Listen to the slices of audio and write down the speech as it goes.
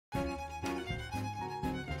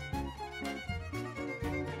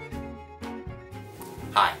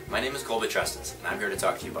my name is Colby Trestis, and I'm here to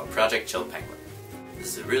talk to you about Project Chill Penguin.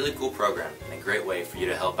 This is a really cool program and a great way for you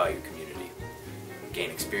to help out your community,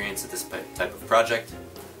 gain experience at this type of project,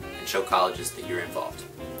 and show colleges that you're involved.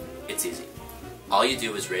 It's easy. All you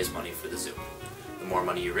do is raise money for the zoo. The more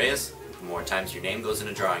money you raise, the more times your name goes in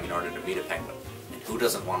a drawing in order to meet a penguin. And who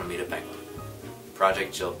doesn't want to meet a penguin?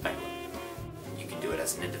 Project Chill Penguin. You can do it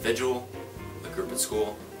as an individual, a group at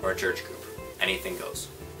school, or a church group. Anything goes.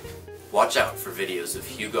 Watch out for videos of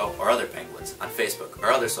Hugo or other penguins on Facebook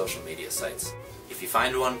or other social media sites. If you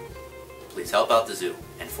find one, please help out the zoo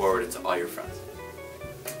and forward it to all your friends.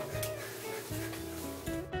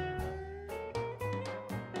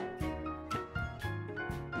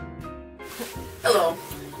 Hello,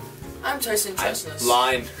 I'm Tyson Chestnut.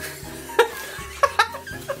 Line.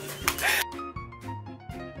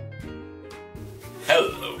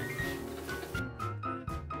 Hello.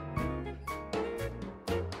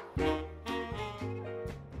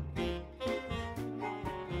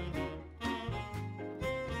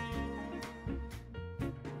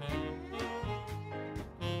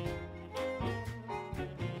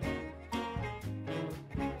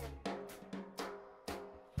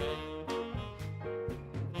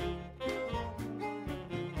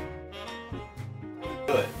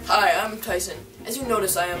 Good. Hi, I'm Tyson. As you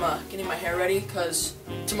notice, I am getting my hair ready because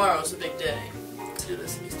tomorrow's the big day. Let's do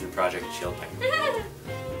this. Let's do Project Chill Penguin.